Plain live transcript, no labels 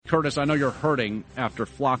Curtis, I know you're hurting after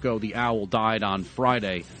Flacco the Owl died on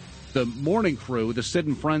Friday. The morning crew, the Sid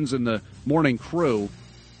and Friends and the morning crew,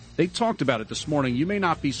 they talked about it this morning. You may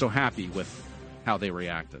not be so happy with how they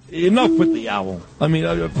reacted. Enough with the owl. I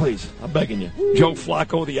mean, please, I'm begging you. Joe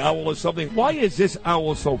Flacco the Owl or something. Why is this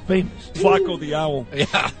owl so famous? Flacco the Owl.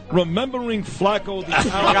 Yeah. Remembering Flacco the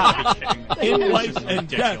Owl in life and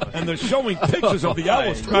death. And they're showing pictures of the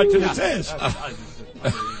owl scratching its ass.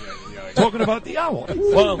 Talking about the owl.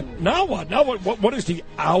 Well, now what? Now what does the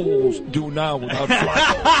Owls do now without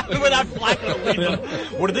Flacco? Without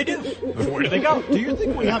Flacco. What do they do? Where do they go? Do you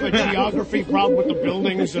think we have a geography problem with the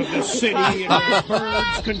buildings of the city and the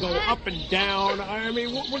birds can go up and down? I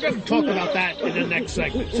mean, we're going to talk about that in the next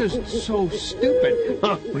segment. It's just so stupid.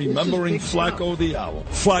 Huh? Remembering Flacco the Owl.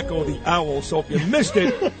 Flacco the Owl. So if you missed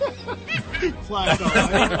it... Flacco.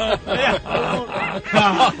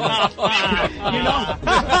 You know...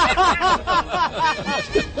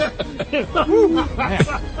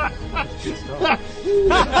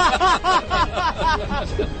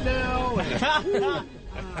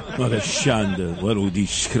 What a shanda, what a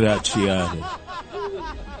disgraziati.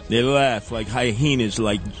 They laugh like hyenas,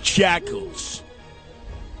 like jackals.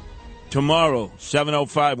 Tomorrow,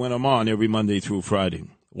 7:05 when I'm on every Monday through Friday.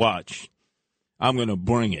 Watch. I'm going to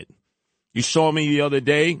bring it. You saw me the other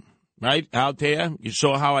day, right, out there. You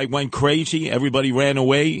saw how I went crazy. Everybody ran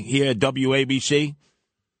away here at WABC.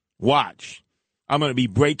 Watch. I'm going to be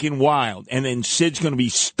breaking wild. And then Sid's going to be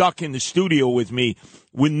stuck in the studio with me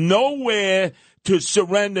with nowhere to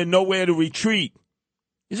surrender, nowhere to retreat.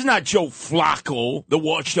 This is not Joe Flacco, the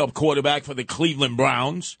washed-up quarterback for the Cleveland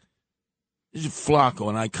Browns. This is Flacco,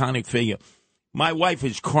 an iconic figure. My wife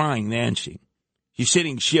is crying, Nancy. She's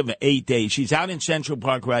sitting shiver 8 days. She's out in Central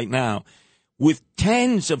Park right now with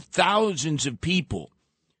tens of thousands of people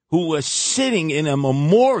who are sitting in a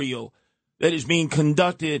memorial that is being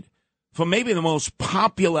conducted for maybe the most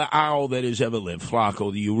popular owl that has ever lived,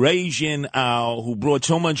 Flacco, the Eurasian owl who brought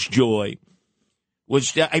so much joy.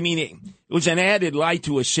 It was an added light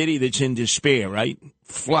to a city that's in despair, right?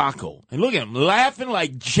 Flacco. And look at them, laughing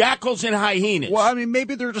like jackals and hyenas. Well, I mean,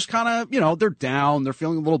 maybe they're just kind of, they're down. They're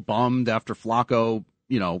feeling a little bummed after Flacco,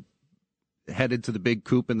 headed to the big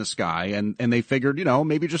coop in the sky. And they figured,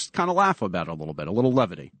 maybe just kind of laugh about it a little bit, a little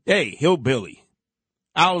levity. Hey, hillbilly.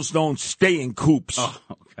 Owls don't stay in coops. Oh,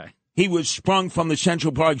 okay. He was sprung from the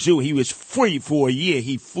Central Park Zoo. He was free for a year.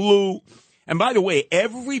 He flew. And by the way,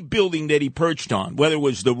 every building that he perched on, whether it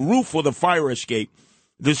was the roof or the fire escape,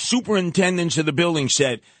 the superintendents of the building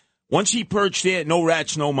said, once he perched there, no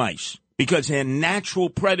rats, no mice. Because they're natural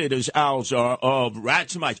predators, owls are, of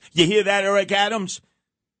rats and mice. You hear that, Eric Adams?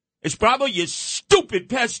 It's probably your stupid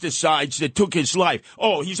pesticides that took his life.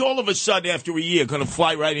 Oh, he's all of a sudden, after a year, going to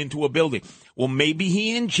fly right into a building. Well, maybe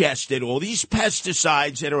he ingested all these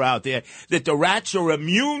pesticides that are out there that the rats are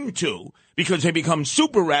immune to because they become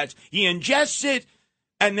super rats. He ingests it,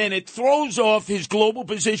 and then it throws off his global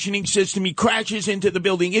positioning system. He crashes into the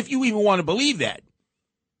building, if you even want to believe that.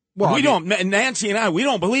 Well, Nancy and I, we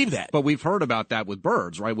don't believe that. But we've heard about that with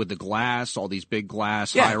birds, right? With the glass, all these big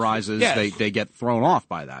glass high-rises, they get thrown off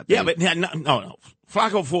by that. But no.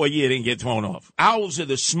 Flacco for a year didn't get thrown off. Owls are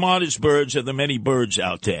the smartest birds of the many birds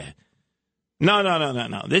out there.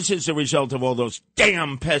 No. This is the result of all those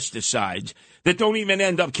damn pesticides that don't even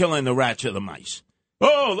end up killing the rats or the mice.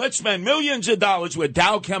 Oh, let's spend millions of dollars with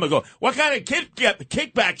Dow Chemical. What kind of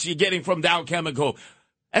kickbacks are you getting from Dow Chemical?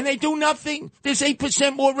 And they do nothing. There's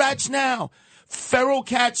 8% more rats now. Feral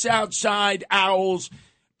cats outside, owls,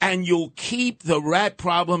 and you'll keep the rat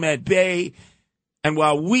problem at bay. And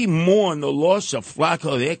while we mourn the loss of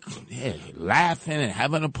Flacco, they're laughing and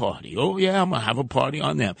having a party. Oh, yeah, I'm going to have a party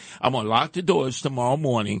on them. I'm going to lock the doors tomorrow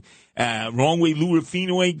morning. Wrong way, Lou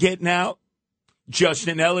Rufino ain't getting out.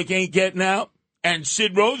 Justin Ellick ain't getting out. And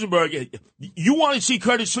Sid Rosenberg. You want to see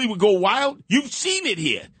Curtis Sliwa go wild? You've seen it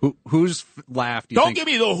here. Who's laughed? Don't give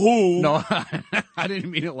me the who. No, I didn't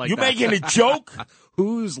mean it like you that. You making a joke?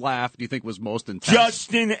 Whose laugh do you think was most intense?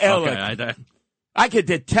 Justin Ellick. Okay, I could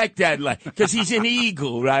detect that because he's an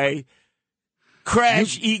eagle, right?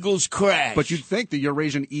 Eagles crash. But you'd think the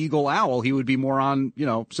Eurasian eagle owl, he would be more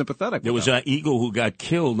sympathetic. There was an eagle who got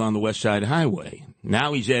killed on the West Side Highway.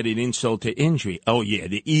 Now he's added insult to injury. Oh, yeah,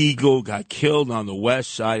 the eagle got killed on the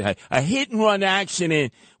West Side Highway. A hit-and-run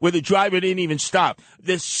accident where the driver didn't even stop.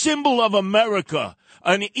 The symbol of America,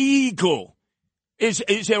 an eagle. Is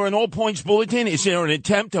there an all-points bulletin? Is there an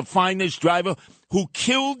attempt to find this driver who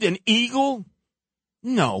killed an eagle?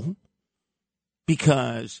 No,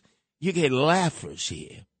 because you get laughers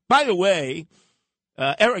here. By the way,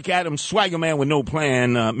 Eric Adams, swagger man with no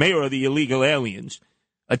plan, mayor of the illegal aliens,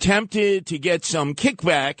 attempted to get some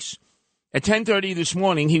kickbacks. At 10:30 this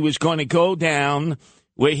morning, he was going to go down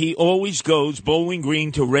where he always goes, Bowling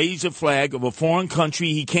Green, to raise a flag of a foreign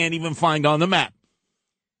country he can't even find on the map.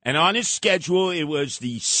 And on his schedule, it was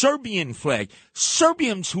the Serbian flag.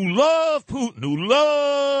 Serbians who love Putin, who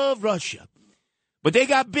love Russia. But they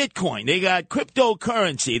got Bitcoin. They got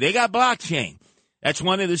cryptocurrency. They got blockchain. That's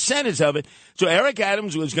one of the centers of it. So Eric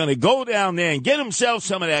Adams was going to go down there and get himself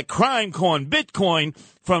some of that crime corn Bitcoin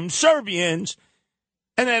from Serbians.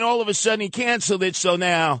 And then all of a sudden he canceled it. So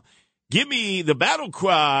now give me the battle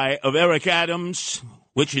cry of Eric Adams,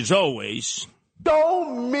 which is always, show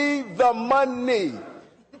me the money.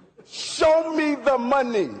 Show me the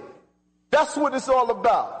money. That's what it's all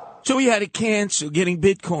about. So he had to cancel getting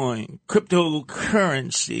Bitcoin,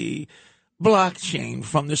 cryptocurrency, blockchain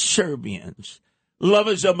from the Serbians.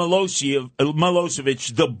 Lovers of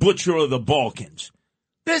Milosevic, the butcher of the Balkans.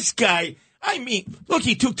 This guy, I mean, look,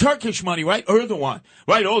 he took Turkish money, right? Erdogan,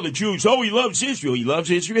 right? Oh, the Jews. Oh, he loves Israel. He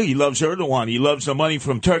loves Israel. He loves Erdogan. He loves the money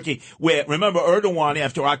from Turkey. Where, remember Erdogan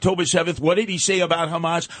after October 7th, what did he say about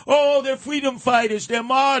Hamas? Oh, they're freedom fighters. They're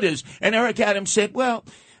martyrs. And Eric Adams said, well,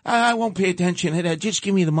 I won't pay attention to that. Just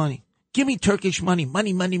give me the money. Give me Turkish money.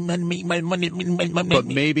 Money. But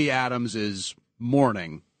maybe Adams is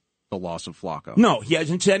mourning the loss of Flacco. No, he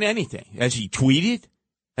hasn't said anything. Has he tweeted?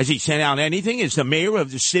 Has he sent out anything? Is the mayor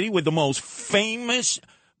of the city with the most famous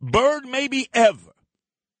bird maybe ever,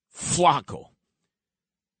 Flacco.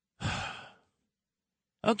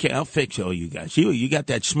 Okay, I'll fix all you guys. You got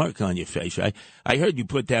that smirk on your face, right? I heard you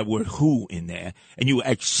put that word who in there, and you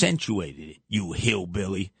accentuated it, you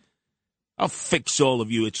hillbilly. I'll fix all of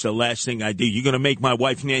you. It's the last thing I do. You're going to make my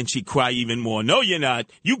wife Nancy cry even more. No, you're not.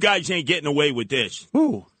 You guys ain't getting away with this.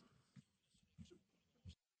 Ooh.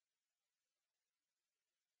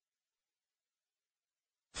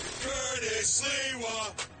 Sliwa.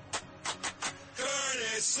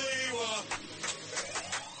 Curtis Sliwa.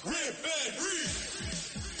 Rip and read.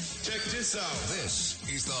 Check this out. This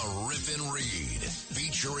is the Rip and Read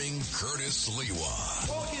featuring Curtis Sliwa.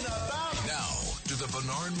 Now to the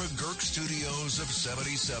Bernard McGurk studios of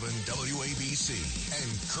 77 WABC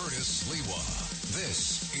and Curtis Sliwa.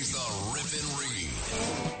 This is the Rip and Read.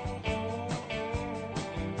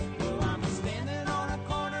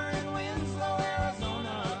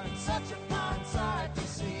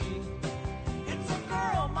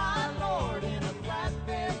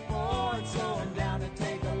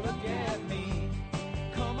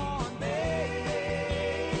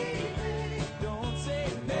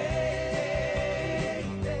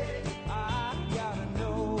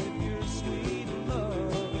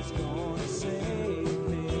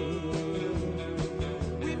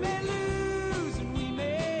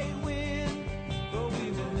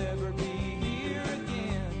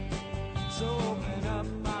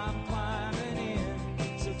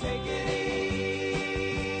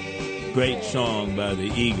 Great song by the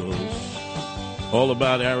Eagles, all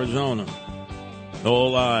about Arizona.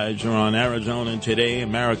 All eyes are on Arizona today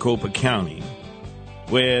in Maricopa County,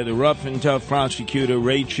 where the rough and tough prosecutor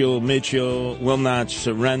Rachel Mitchell will not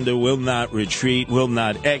surrender, will not retreat, will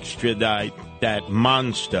not extradite that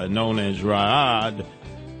monster known as Raad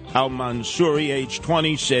al-Mansouri, age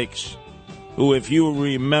 26, who, if you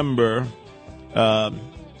remember,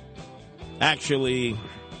 actually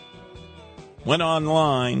went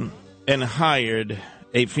online and hired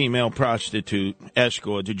a female prostitute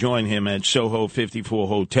escort to join him at Soho 54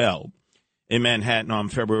 Hotel in Manhattan on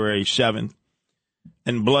February 7th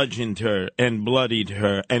and bludgeoned her and bloodied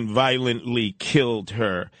her and violently killed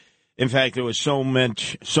her. In fact, there was so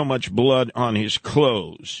much blood on his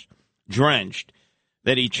clothes, drenched,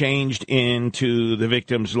 that he changed into the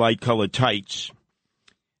victim's light-colored tights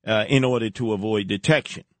in order to avoid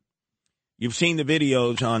detection. You've seen the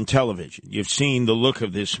videos on television. You've seen the look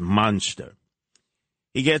of this monster.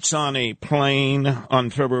 He gets on a plane on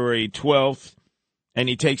February 12th, and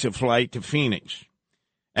he takes a flight to Phoenix.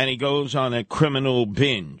 And he goes on a criminal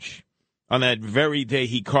binge. On that very day,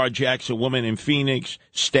 he carjacks a woman in Phoenix,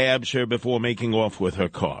 stabs her before making off with her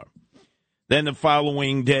car. Then the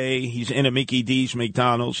following day, he's in a Mickey D's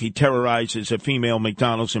McDonald's. He terrorizes a female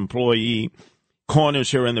McDonald's employee,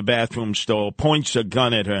 corners her in the bathroom stall, points a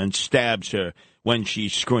gun at her, and stabs her when she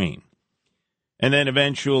screamed. And then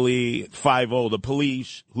eventually, 5-0, the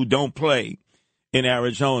police, who don't play in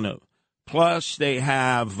Arizona, plus they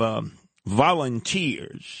have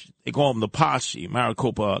volunteers. They call them the posse,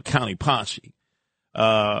 Maricopa County Posse.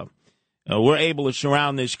 We're able to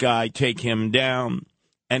surround this guy, take him down,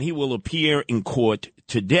 and he will appear in court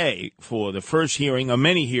today for the first hearing of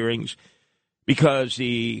many hearings because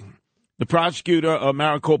the The prosecutor of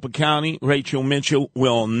Maricopa County, Rachel Mitchell,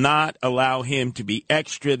 will not allow him to be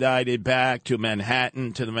extradited back to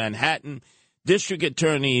Manhattan, to the Manhattan District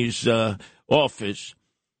Attorney's office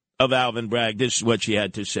of Alvin Bragg. This is what she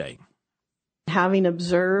had to say. Having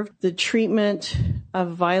observed the treatment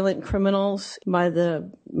of violent criminals by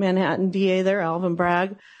the Manhattan DA there, Alvin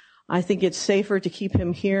Bragg, I think it's safer to keep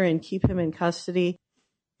him here and keep him in custody.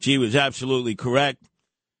 She was absolutely correct.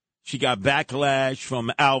 She got backlash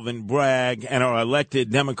from Alvin Bragg and our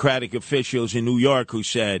elected Democratic officials in New York who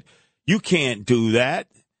said, you can't do that.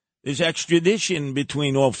 There's extradition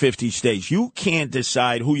between all 50 states. You can't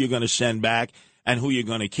decide who you're going to send back and who you're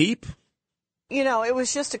going to keep. You know, it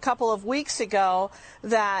was just a couple of weeks ago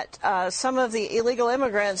that some of the illegal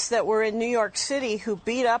immigrants that were in New York City who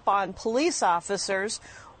beat up on police officers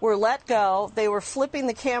were let go. They were flipping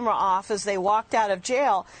the camera off as they walked out of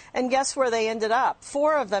jail. And guess where they ended up?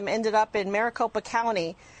 4 of them ended up in Maricopa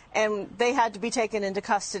County, and they had to be taken into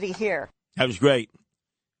custody here. That was great.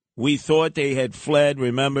 We thought they had fled,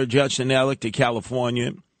 remember, Justin Ellick, to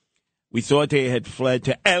California. We thought they had fled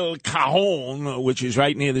to El Cajon, which is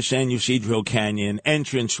right near the San Ysidro Canyon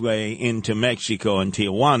entranceway into Mexico and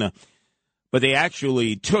Tijuana. But they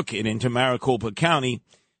actually took it into Maricopa County,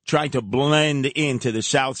 tried to blend into the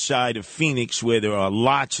south side of Phoenix, where there are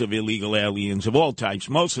lots of illegal aliens of all types,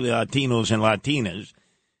 mostly Latinos and Latinas,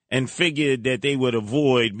 and figured that they would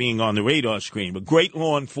avoid being on the radar screen. But great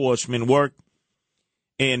law enforcement work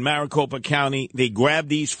in Maricopa County. They grabbed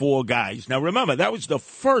these 4 guys. Now, remember, that was the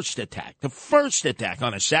first attack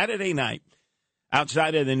on a Saturday night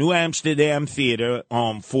outside of the New Amsterdam Theater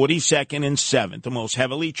on 42nd and 7th, the most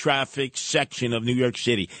heavily trafficked section of New York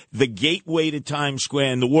City, the gateway to Times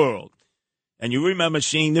Square in the world. And you remember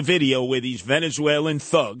seeing the video where these Venezuelan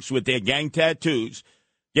thugs with their gang tattoos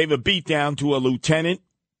gave a beatdown to a lieutenant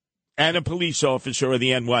and a police officer of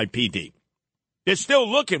the NYPD. They're still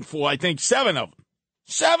looking for, I think, 7 of them.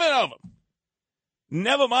 7 of them.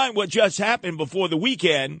 Never mind what just happened before the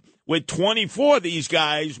weekend, with 24 of these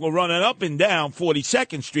guys were running up and down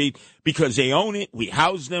 42nd Street because they own it. We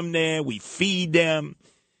house them there. We feed them.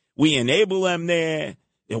 We enable them there.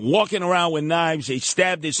 They're walking around with knives. They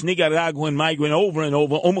stabbed this Nicaraguan migrant over and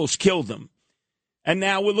over, almost killed them. And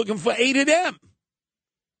now we're looking for 8 of them.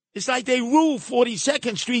 It's like they rule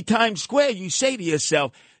 42nd Street, Times Square. You say to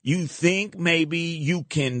yourself, you think maybe you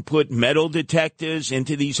can put metal detectors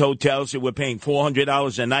into these hotels that we're paying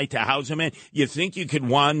 $400 a night to house them in? You think you could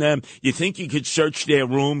wand them? You think you could search their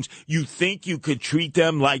rooms? You think you could treat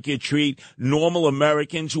them like you treat normal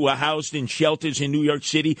Americans who are housed in shelters in New York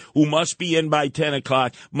City, who must be in by 10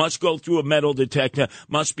 o'clock, must go through a metal detector,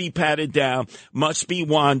 must be patted down, must be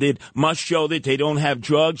wanded, must show that they don't have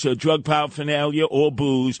drugs or drug paraphernalia or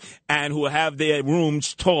booze, and who have their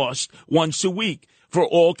rooms tossed once a week for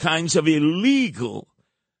all kinds of illegal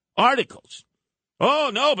articles. Oh,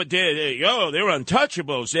 no, but they're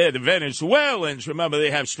untouchables. They're the Venezuelans. Remember, they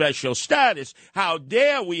have special status. How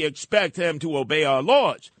dare we expect them to obey our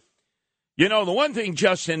laws? You know, the one thing,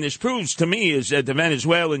 Justin, this proves to me is that the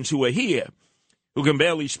Venezuelans who are here, who can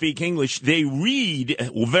barely speak English, they read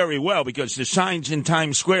very well because the signs in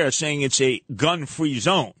Times Square are saying it's a gun-free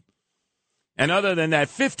zone. And other than that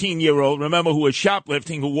 15-year-old, remember, who was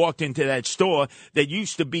shoplifting, who walked into that store that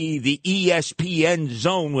used to be the ESPN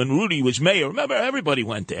zone when Rudy was mayor. Remember, everybody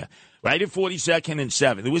went there, right at 42nd and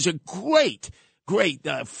 7th. It was a great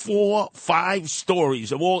 4-5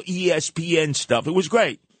 stories of all ESPN stuff. It was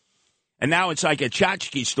great. And now it's like a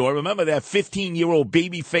tchotchke store. Remember that 15-year-old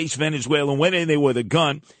baby-faced Venezuelan went in there with a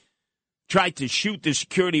gun, tried to shoot the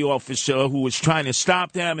security officer who was trying to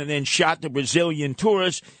stop them, and then shot the Brazilian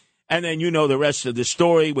tourist. And then you know the rest of the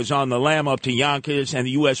story, was on the lam up to Yonkers, and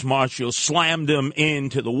the U.S. Marshal slammed him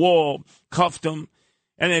into the wall, cuffed him,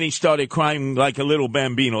 and then he started crying like a little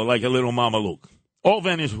bambino, like a little Mameluke. All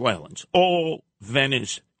Venezuelans. All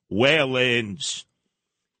Venezuelans.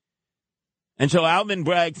 And so Alvin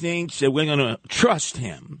Bragg thinks that we're going to trust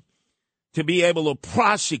him to be able to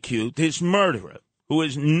prosecute this murderer, who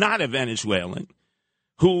is not a Venezuelan,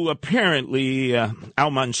 who apparently,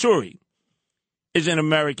 al-Mansouri, is an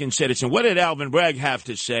American citizen. What did Alvin Bragg have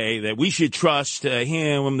to say? That we should trust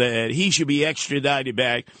him, that he should be extradited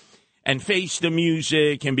back and face the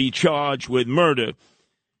music and be charged with murder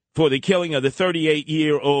for the killing of the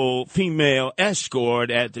 38-year-old female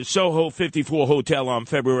escort at the Soho 54 Hotel on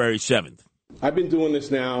February 7th. I've been doing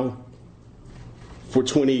this now for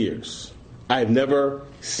 20 years. I've never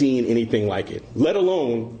seen anything like it, let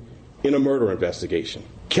alone in a murder investigation.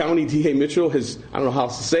 County DA Mitchell has, I don't know how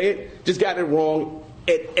else to say it, just got it wrong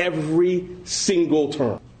at every single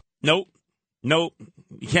turn. Nope.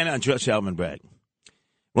 You cannot trust Alvin Bragg.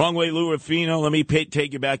 Wrong Way Lou Rufino, let me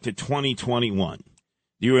take you back to 2021.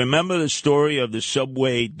 Do you remember the story of the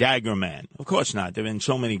subway dagger man? Of course not. There have been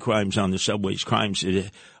so many crimes on the subways. Crimes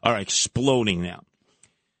are exploding now.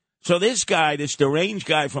 So this guy, this deranged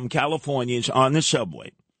guy from California, is on the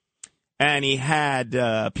subway, and he had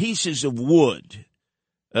pieces of wood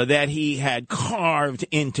that he had carved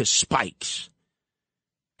into spikes.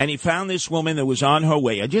 And he found this woman that was on her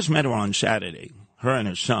way. I just met her on Saturday, her and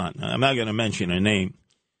her son. I'm not going to mention her name.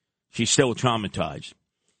 She's still traumatized.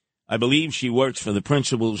 I believe she works for the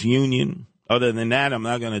principals union. Other than that, I'm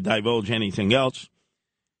not going to divulge anything else.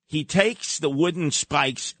 He takes the wooden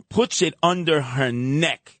spikes, puts it under her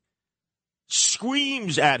neck,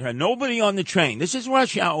 screams at her. Nobody on the train. This is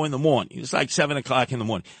rush hour in the morning. It's like 7 o'clock in the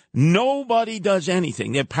morning. Nobody does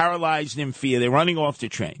anything. They're paralyzed in fear. They're running off the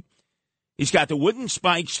train. He's got the wooden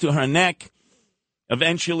spikes to her neck.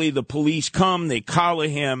 Eventually, the police come. They collar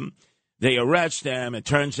him. They arrest him. It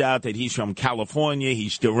turns out that he's from California.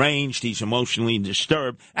 He's deranged. He's emotionally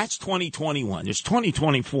disturbed. That's 2021. It's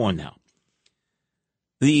 2024 now.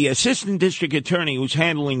 The assistant district attorney who's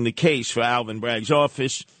handling the case for Alvin Bragg's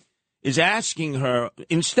office is asking her,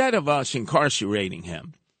 instead of us incarcerating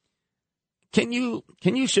him, can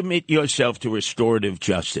you submit yourself to restorative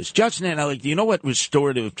justice? Justin and Alec, do you know what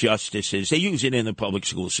restorative justice is? They use it in the public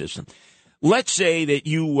school system. Let's say that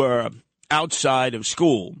you were outside of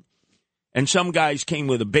school and some guys came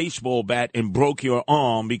with a baseball bat and broke your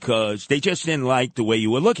arm because they just didn't like the way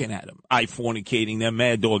you were looking at them. Fornicating them,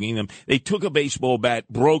 mad dogging them. They took a baseball bat,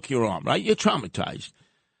 broke your arm, right? You're traumatized.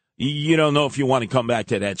 You don't know if you want to come back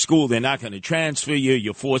to that school. They're not going to transfer you.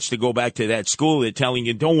 You're forced to go back to that school. They're telling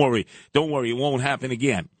you, don't worry, it won't happen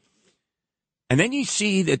again. And then you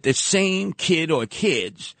see that the same kid or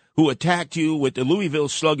kids who attacked you with the Louisville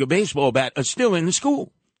Slugger baseball bat are still in the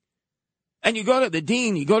school. And you go to the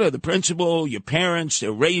dean, you go to the principal, your parents,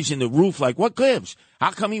 they're raising the roof like, what gives?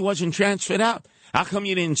 How come he wasn't transferred out? How come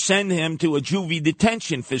you didn't send him to a juvie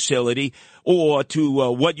detention facility or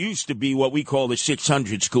to what used to be what we call the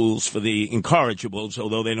 600 schools for the incorrigibles,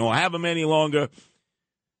 although they don't have them any longer?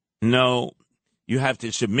 No, you have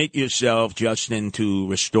to submit yourself, Justin, to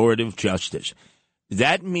restorative justice.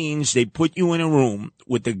 That means they put you in a room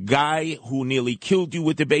with the guy who nearly killed you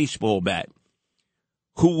with the baseball bat,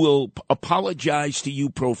 who will apologize to you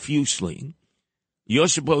profusely. You're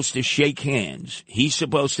supposed to shake hands. He's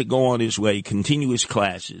supposed to go on his way, continue his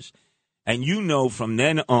classes. And you know from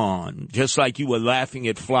then on, just like you were laughing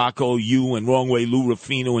at Flacco, you and Wrong Way Lou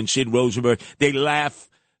Rufino and Sid Rosenberg, they laugh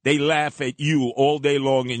at you all day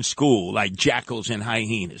long in school like jackals and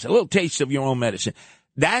hyenas. A little taste of your own medicine.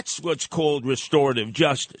 That's what's called restorative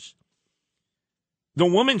justice. The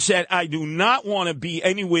woman said, I do not want to be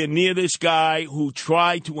anywhere near this guy who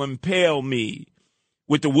tried to impale me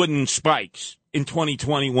with the wooden spikes in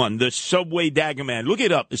 2021, the subway dagger man. Look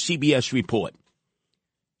it up, the CBS report.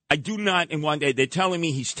 I do not, and one day they're telling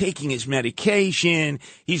me he's taking his medication.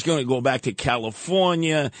 He's going to go back to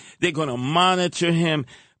California. They're going to monitor him.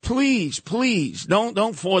 Please,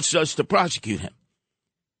 don't force us to prosecute him.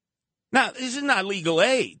 Now, this is not legal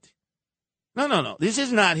aid. No. This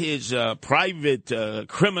is not his private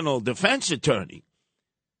criminal defense attorney.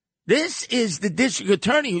 This is the district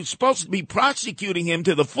attorney who's supposed to be prosecuting him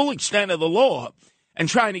to the full extent of the law and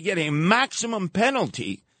trying to get a maximum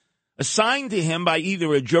penalty assigned to him by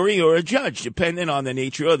either a jury or a judge, depending on the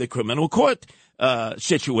nature of the criminal court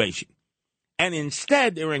situation. And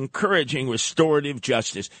instead, they're encouraging restorative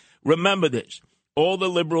justice. Remember this. All the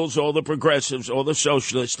liberals, all the progressives, all the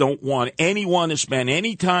socialists don't want anyone to spend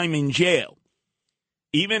any time in jail,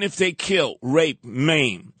 even if they kill, rape,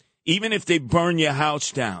 maim, even if they burn your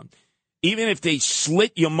house down, even if they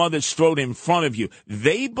slit your mother's throat in front of you.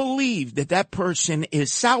 They believe that that person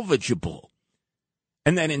is salvageable.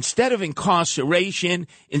 And that instead of incarceration,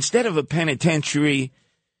 instead of a penitentiary,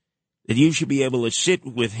 that you should be able to sit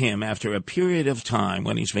with him after a period of time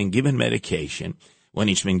when he's been given medication, when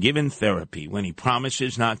he's been given therapy, when he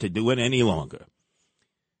promises not to do it any longer,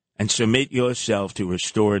 and submit yourself to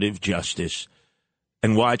restorative justice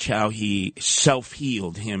and watch how he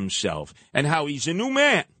self-healed himself and how he's a new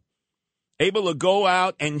man, able to go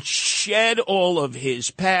out and shed all of his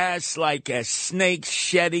past like a snake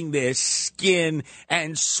shedding their skin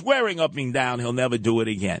and swearing up and down he'll never do it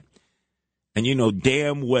again. And you know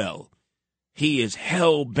damn well he is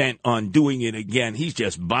hell-bent on doing it again. He's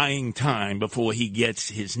just buying time before he gets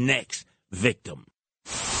his next victim.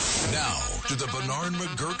 Now to the Bernard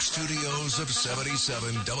McGurk studios of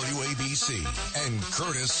 77 WABC and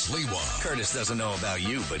Curtis Sliwa. Curtis doesn't know about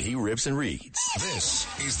you, but he rips and reads. This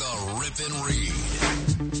is the Rip and Read.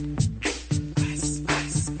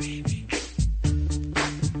 Ice, baby.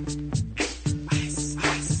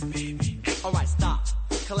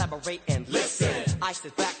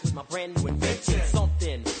 is my brand new invention.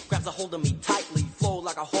 Something grabs a hold of me tightly, flow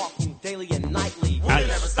like a harpoon daily and nightly.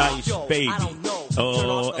 Ice, ice, baby.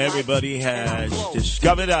 Oh, everybody has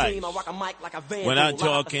discovered ice. We're not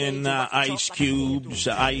talking ice cubes,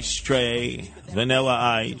 ice tray, vanilla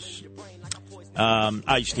ice,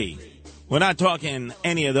 iced tea. We're not talking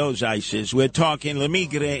any of those ices. We're talking La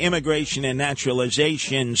Migra Immigration and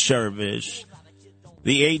Naturalization Service.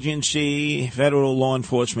 The agency, federal law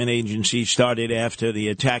enforcement agency, started after the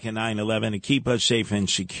attack of 9/11 to keep us safe and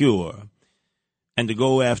secure and to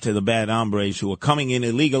go after the bad hombres who are coming in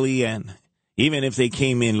illegally, and even if they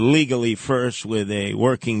came in legally first with a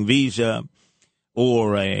working visa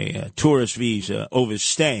or a tourist visa,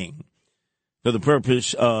 overstaying for the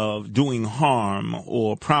purpose of doing harm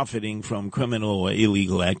or profiting from criminal or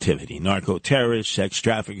illegal activity, narco-terrorists, sex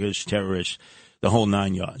traffickers, terrorists, the whole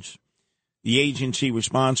nine yards. The agency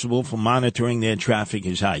responsible for monitoring their traffic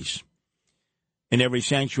is ICE. In every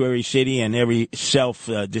sanctuary city and every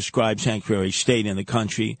self-described sanctuary state in the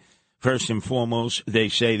country, first and foremost, they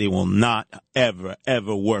say they will not ever,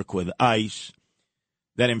 ever work with ICE.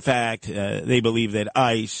 That, in fact, they believe that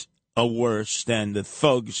ICE are worse than the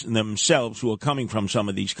thugs themselves who are coming from some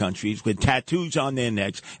of these countries with tattoos on their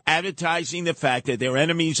necks, advertising the fact that they're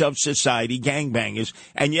enemies of society, gangbangers,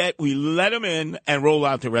 and yet we let them in and roll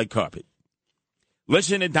out the red carpet.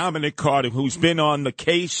 Listen to Dominic Carter, who's been on the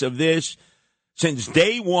case of this since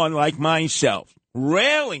day one, like myself,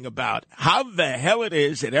 railing about how the hell it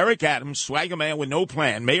is that Eric Adams, swagger man with no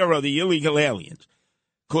plan, mayor of the illegal aliens,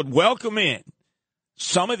 could welcome in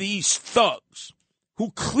some of these thugs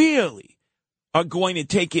who clearly are going to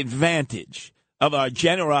take advantage of our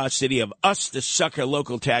generosity of us, the sucker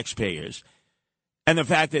local taxpayers, and the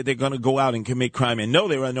fact that they're going to go out and commit crime. And no,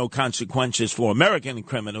 there are no consequences for American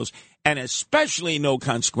criminals, and especially no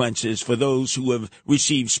consequences for those who have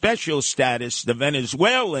received special status, the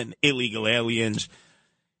Venezuelan illegal aliens.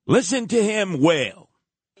 Listen to him wail.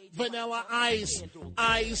 Vanilla ice,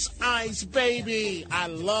 ice, ice, baby. I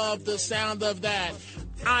love the sound of that.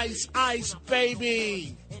 Ice, ice,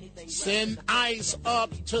 baby. Send ice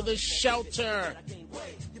up to the shelter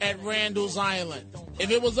at Randall's Island.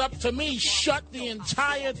 If it was up to me, shut the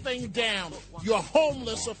entire thing down. You're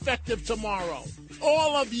homeless effective tomorrow.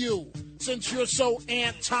 All of you, since you're so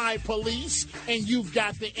anti-police and you've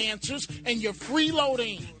got the answers and you're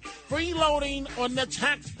freeloading on the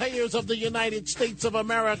taxpayers of the United States of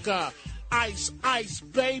America. Ice, ice,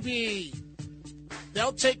 baby.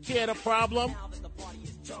 They'll take care of the problem.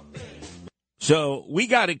 So we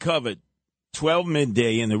got it covered. 12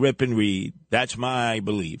 midday in the Rip and Read. That's my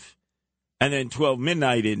belief. And then 12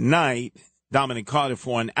 midnight at night, Dominic Carter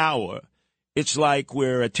for an hour. It's like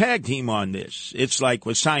we're a tag team on this. It's like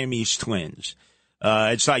we're Siamese twins.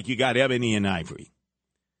 It's like you got Ebony and Ivory.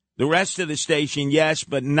 The rest of the station, yes,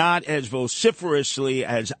 but not as vociferously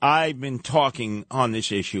as I've been talking on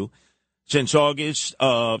this issue since August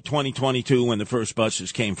of 2022 when the first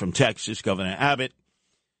buses came from Texas, Governor Abbott.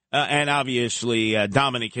 And obviously,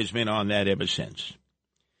 Dominic has been on that ever since.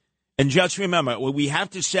 And just remember, we have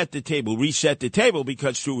to set the table, reset the table,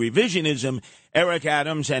 because through revisionism, Eric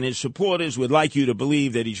Adams and his supporters would like you to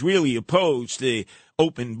believe that he's really opposed to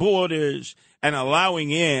open borders and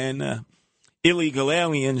allowing in illegal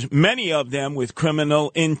aliens, many of them with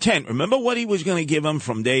criminal intent. Remember what he was going to give them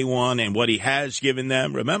from day one and what he has given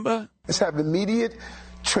them, remember? Let's have immediate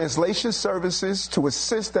translation services to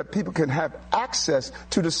assist that people can have access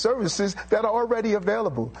to the services that are already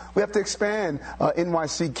available. We have to expand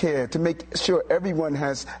NYC Care to make sure everyone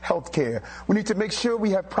has health care. We need to make sure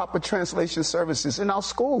we have proper translation services in our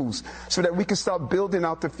schools so that we can start building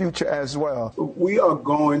out the future as well. We are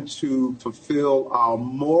going to fulfill our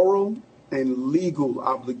moral and legal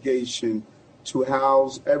obligation to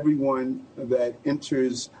house everyone that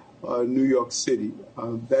enters New York City.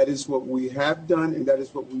 That is what we have done, and that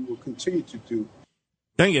is what we will continue to do.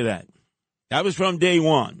 Think of that. That was from day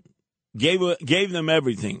one. Gave them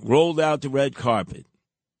everything. Rolled out the red carpet.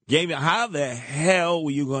 How the hell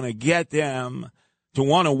were you going to get them to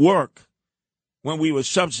want to work when we were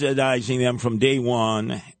subsidizing them from day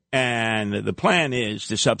one? And the plan is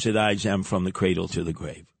to subsidize them from the cradle to the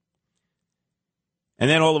grave. And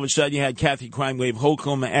then all of a sudden you had Kathy Crime Wave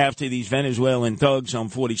Holcomb after these Venezuelan thugs on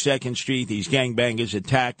 42nd Street. These gangbangers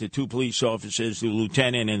attacked the two police officers, the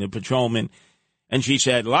lieutenant and the patrolman. And she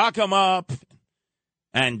said, lock them up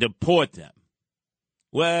and deport them.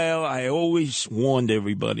 Well, I always warned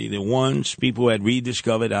everybody that once people had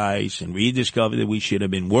rediscovered ICE and rediscovered that we should have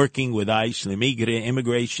been working with ICE, the Migra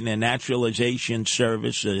Immigration and Naturalization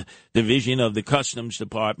Service, a division of the Customs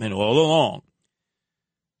Department all along.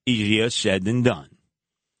 Easier said than done.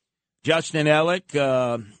 Justin Ellick,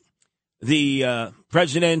 The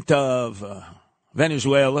president of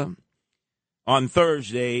Venezuela on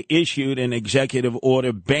Thursday issued an executive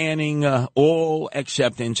order banning all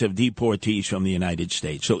acceptance of deportees from the United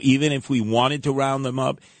States. So even if we wanted to round them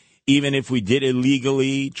up, even if we did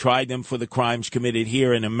illegally, tried them for the crimes committed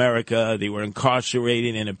here in America, they were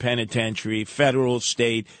incarcerated in a penitentiary, federal,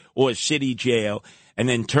 state, or city jail, and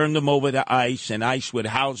then turned them over to ICE, and ICE would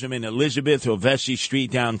house them in Elizabeth or Vesey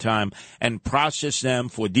Street downtown and process them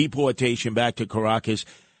for deportation back to Caracas,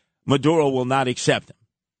 Maduro will not accept them.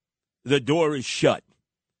 The door is shut.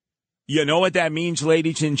 You know what that means,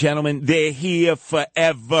 ladies and gentlemen? They're here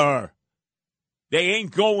forever. They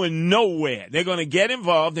ain't going nowhere. They're going to get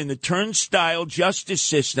involved in the turnstile justice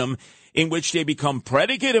system in which they become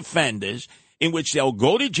predicate offenders, in which they'll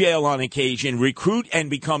go to jail on occasion, recruit, and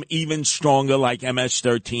become even stronger like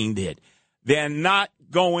MS-13 did. They're not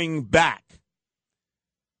going back.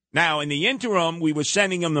 Now, in the interim, we were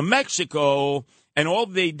sending them to Mexico, and all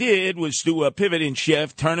they did was do a pivot and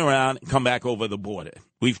shift, turn around, and come back over the border.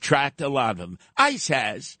 We've tracked a lot of them. ICE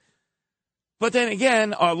has. But then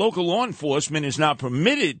again, our local law enforcement is not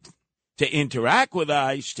permitted to interact with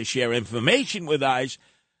ICE, to share information with ICE.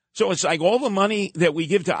 So it's like all the money that we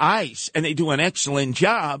give to ICE, and they do an excellent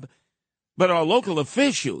job, but our local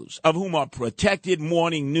officials, of whom are protected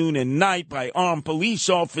morning, noon, and night by armed police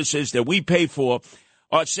officers that we pay for,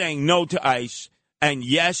 are saying no to ICE and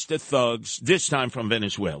yes to thugs, this time from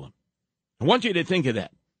Venezuela. I want you to think of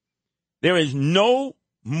that. There is no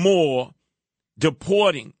more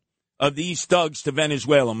deporting of these thugs to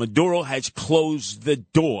Venezuela. Maduro has closed the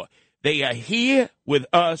door. They are here with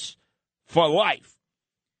us for life.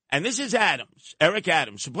 And this is Adams, Eric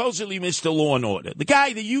Adams, supposedly Mr. Law and Order, the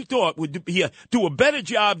guy that you thought would do a better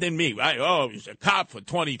job than me, right? Oh, he's a cop for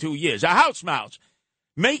 22 years, a house mouse,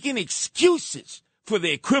 making excuses for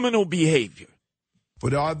their criminal behavior.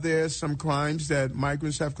 But are there some crimes that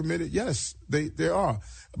migrants have committed? Yes, there are.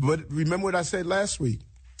 But remember what I said last week.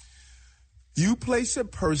 You place a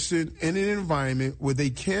person in an environment where they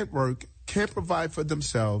can't work, can't provide for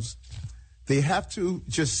themselves, they have to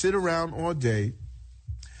just sit around all day.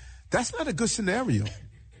 That's not a good scenario.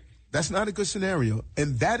 That's not a good scenario.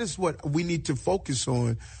 And that is what we need to focus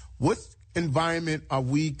on. What environment are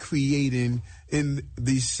we creating in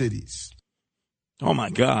these cities? Oh, my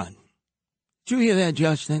God. Did you hear that,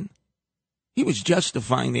 Justin? He was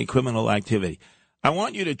justifying their criminal activity. I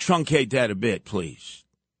want you to truncate that a bit, please.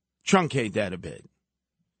 Truncate that a bit.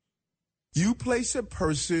 You place a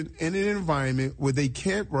person in an environment where they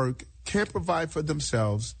can't work, can't provide for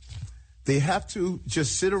themselves, they have to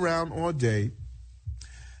just sit around all day.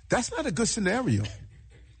 That's not a good scenario.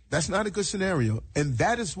 That's not a good scenario. And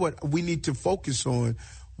that is what we need to focus on.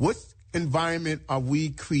 What environment are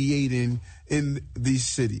we creating in these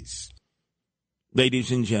cities?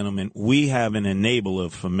 Ladies and gentlemen, we have an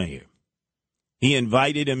enabler for mayor. He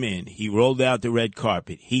invited them in. He rolled out the red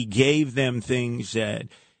carpet. He gave them things that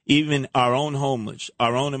even our own homeless,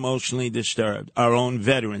 our own emotionally disturbed, our own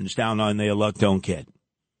veterans down on their luck don't get.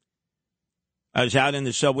 I was out in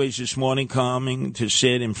the subways this morning calming to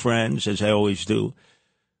Sid and friends, as I always do.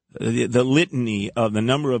 The litany of the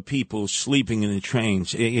number of people sleeping in the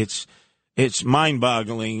trains, it's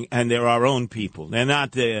mind-boggling, and they're our own people. They're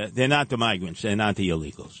not the migrants. They're not the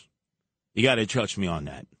illegals. You got to trust me on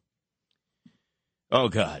that. Oh,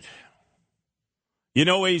 God. You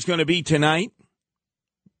know where he's going to be tonight?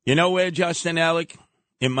 You know where, Justin Alec?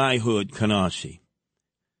 In my hood, Canarsie.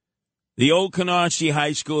 The old Canarsie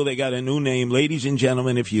High School, they got a new name. Ladies and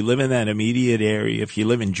gentlemen, if you live in that immediate area, if you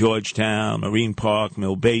live in Georgetown, Marine Park,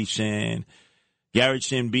 Mill Basin,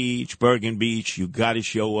 Garrettson Beach, Bergen Beach, you got to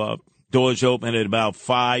show up. Doors open at about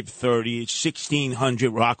 5:30,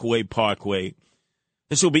 1600 Rockaway Parkway.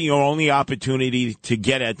 This will be your only opportunity to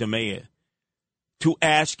get at the mayor, to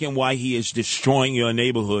ask him why he is destroying your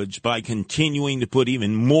neighborhoods by continuing to put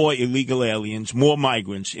even more illegal aliens, more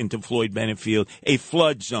migrants into Floyd Bennett Field, a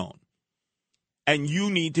flood zone. And you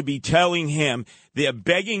need to be telling him they're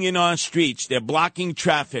begging in our streets, they're blocking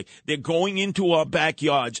traffic, they're going into our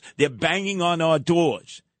backyards, they're banging on our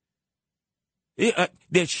doors.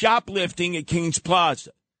 They're shoplifting at Kings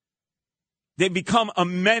Plaza. They become a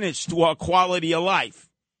menace to our quality of life.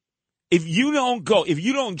 If you don't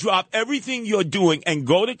drop everything you're doing and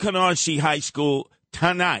go to Canarsie High School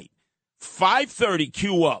tonight, 5:30,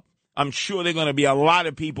 queue up. I'm sure there are going to be a lot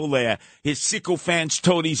of people there, his sycophants,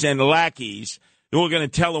 toadies, and lackeys, who are going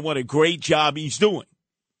to tell him what a great job he's doing.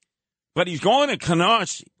 But he's going to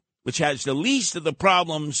Canarsie, which has the least of the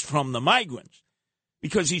problems from the migrants,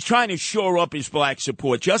 because he's trying to shore up his black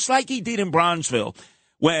support, just like he did in Bronzeville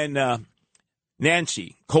when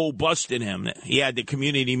Nancy, Cole busted him. He had the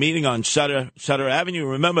community meeting on Sutter Avenue.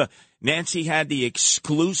 Remember, Nancy had the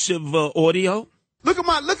exclusive audio? Look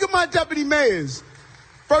at my deputy mayors.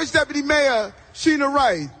 First deputy mayor, Sheena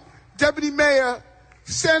Wright. Deputy mayor,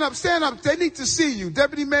 stand up. They need to see you.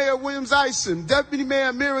 Deputy mayor Williams Ison. Deputy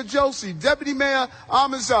mayor Mira Josie. Deputy mayor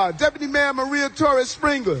Amazar. Deputy mayor Maria Torres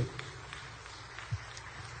Springer.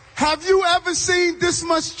 Have you ever seen this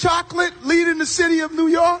much chocolate leading the city of New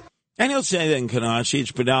York? And he'll say that in Canarsie,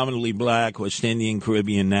 it's predominantly black, West Indian,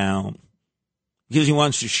 Caribbean now, because he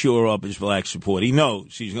wants to shore up his black support. He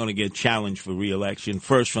knows he's going to get challenged for re-election,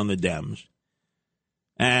 first from the Dems.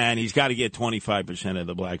 And he's got to get 25% of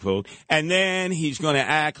the black vote. And then he's going to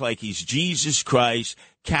act like he's Jesus Christ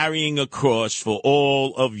carrying a cross for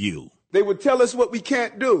all of you. They would tell us what we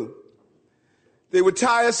can't do. They would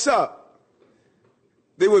tie us up.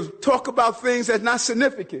 They would talk about things that's not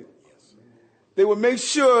significant. They would make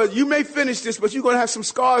sure you may finish this, but you're going to have some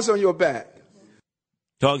scars on your back.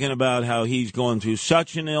 Talking about how he's going through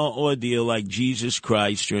such an ordeal like Jesus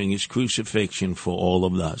Christ during his crucifixion for all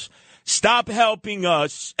of us. Stop helping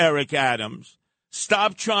us, Eric Adams.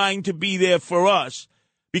 Stop trying to be there for us,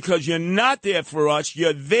 because you're not there for us.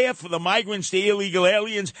 You're there for the migrants, the illegal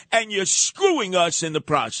aliens, and you're screwing us in the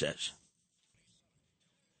process.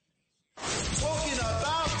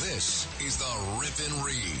 This is the Rip and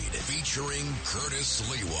Read, featuring Curtis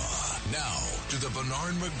Sliwa. Now to the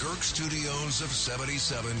Bernard McGurk studios of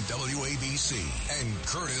 77 WABC and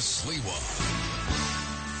Curtis Sliwa.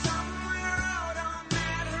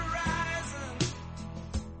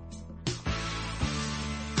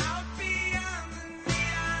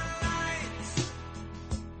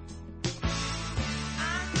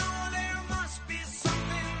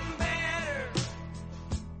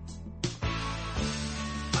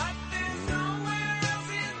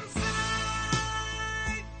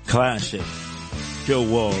 Classic. Joe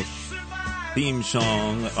Walsh, theme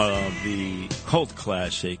song of the cult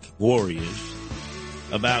classic Warriors,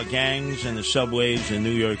 about gangs and the subways in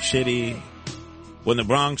New York City when the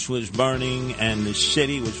Bronx was burning and the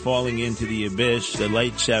city was falling into the abyss, the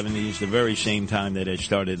late 70s, the very same time that I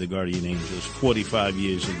started the Guardian Angels 45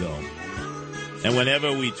 years ago. And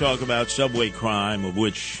whenever we talk about subway crime, of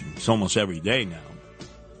which it's almost every day now,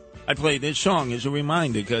 I play this song as a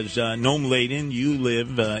reminder because, Noam Laden, you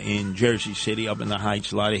live in Jersey City, up in the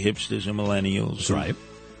Heights, a lot of hipsters and millennials. Right.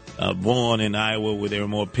 Born in Iowa where there are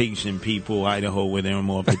more pigs than people, Idaho where there are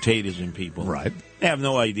more potatoes than people. Right. They have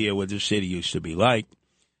no idea what the city used to be like.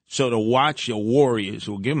 So to watch the Warriors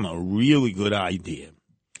will give them a really good idea.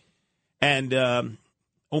 And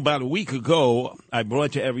about a week ago, I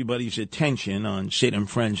brought to everybody's attention on Sid and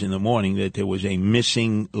Friends in the Morning that there was a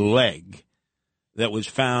missing leg that was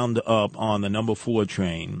found up on the number 4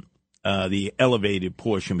 train, the elevated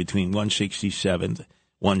portion between 167th,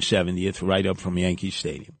 170th, right up from Yankee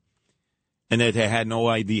Stadium. And that they had no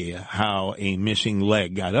idea how a missing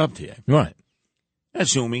leg got up there. Right.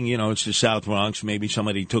 Assuming, it's the South Bronx, maybe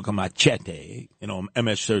somebody took a machete,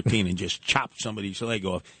 MS-13, and just chopped somebody's leg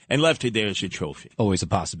off and left it there as a trophy. Always a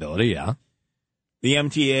possibility, yeah. The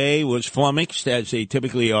MTA was flummoxed, as they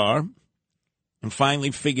typically are, and finally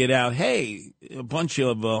figured out, hey, a bunch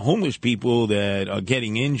of homeless people that are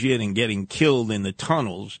getting injured and getting killed in the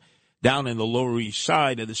tunnels down in the Lower East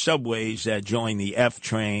Side of the subways that join the F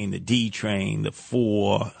train, the D train, the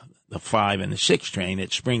 4, the 5, and the 6 train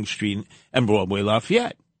at Spring Street and Broadway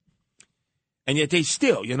Lafayette. And yet they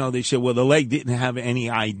still, they said, well, the leg didn't have any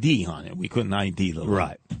ID on it. We couldn't ID the leg.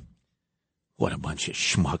 Right. What a bunch of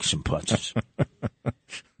schmucks and putzes.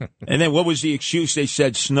 And then what was the excuse? They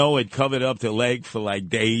said snow had covered up the leg for like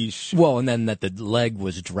days. Well, and then that the leg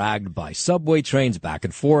was dragged by subway trains back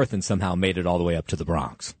and forth and somehow made it all the way up to the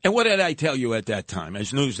Bronx. And what did I tell you at that time?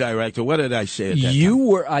 As news director, what did I say at that time? You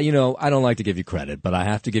were, I don't like to give you credit, but I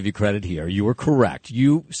have to give you credit here. You were correct.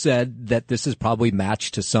 You said that this is probably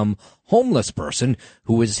matched to some homeless person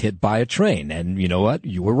who was hit by a train. And you know what?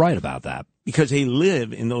 You were right about that. Because they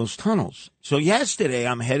live in those tunnels. So yesterday,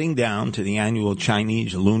 I'm heading down to the annual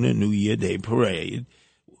Chinese Lunar New Year Day Parade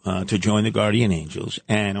to join the Guardian Angels.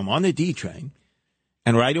 And I'm on the D train.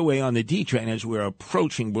 And right away on the D train, as we're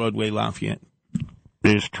approaching Broadway Lafayette,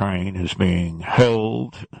 this train is being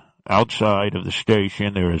held outside of the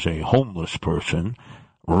station. There is a homeless person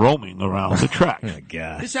roaming around the track. Oh,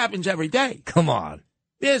 God. This happens every day. Come on.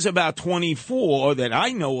 There's about 24 that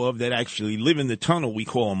I know of that actually live in the tunnel. We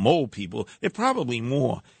call them mole people. There are probably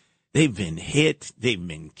more. They've been hit. They've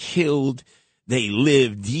been killed. They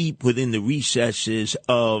live deep within the recesses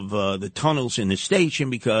of the tunnels in the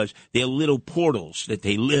station because they're little portals that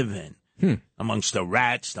they live in. amongst the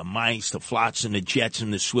rats, the mice, the flots, and the jets,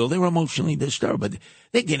 and the swill. They're emotionally disturbed, but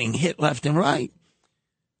they're getting hit left and right.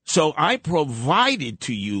 So I provided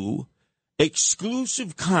to you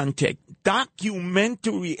exclusive content,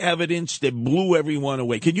 documentary evidence that blew everyone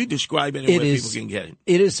away. Can you describe it and where people can get it?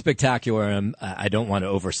 It is spectacular. I don't want to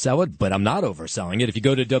oversell it, but I'm not overselling it. If you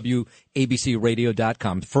go to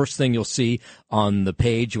WABCRadio.com, first thing you'll see on the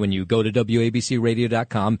page when you go to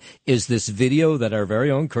WABCRadio.com is this video that our very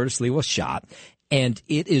own Curtis Sliwa shot. And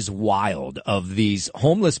it is wild, of these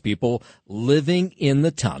homeless people living in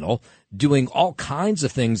the tunnel, doing all kinds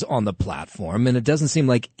of things on the platform. And it doesn't seem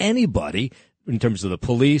like anybody, in terms of the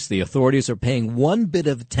police, the authorities, are paying one bit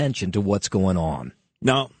of attention to what's going on.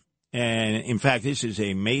 No. And in fact, this is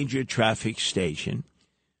a major traffic station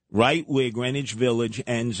right where Greenwich Village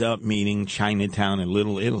ends up meeting Chinatown and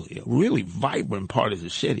Little Italy, a really vibrant part of the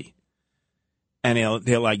city. And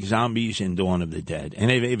they're like zombies in Dawn of the Dead. And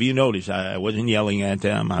if you notice, I wasn't yelling at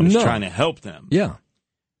them. I was trying to help them. Yeah.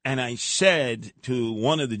 And I said to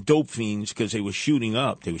one of the dope fiends, because they were shooting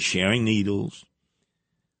up, they were sharing needles.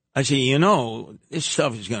 I said, this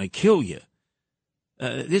stuff is going to kill you.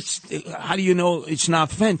 How do you know it's not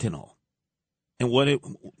fentanyl? And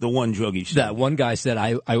the one drug he said? That one guy said,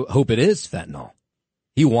 I hope it is fentanyl.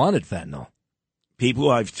 He wanted fentanyl. People,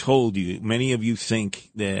 I've told you, many of you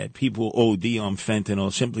think that people OD on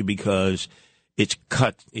fentanyl simply because it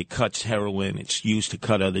cuts heroin, it's used to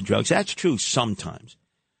cut other drugs. That's true sometimes.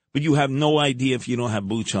 But you have no idea, if you don't have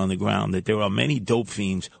boots on the ground, that there are many dope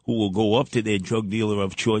fiends who will go up to their drug dealer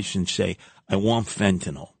of choice and say, I want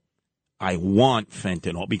fentanyl. I want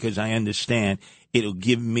fentanyl because I understand it'll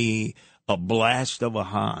give me a blast of a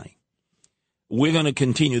high. We're going to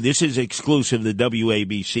continue. This is exclusive to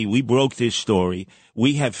WABC. We broke this story.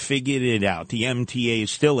 We have figured it out. The MTA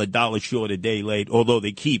is still $1 short a day late, although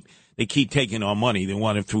they keep taking our money. They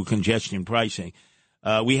want it through congestion pricing.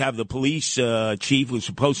 We have the police chief who's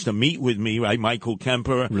supposed to meet with me, right, Michael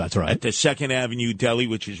Kemper. That's right. At the 2nd Avenue Deli,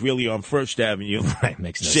 which is really on 1st Avenue. Right,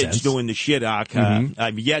 makes no Sid's sense. doing the shit-ock.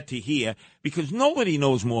 I've yet to hear, because nobody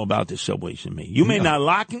knows more about the subways than me. You may not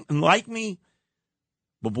like me,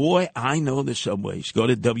 but, boy, I know the subways. Go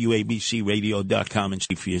to WABCRadio.com and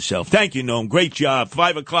see for yourself. Thank you, Noam. Great job.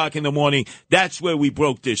 5 o'clock in the morning. That's where we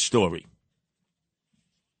broke this story.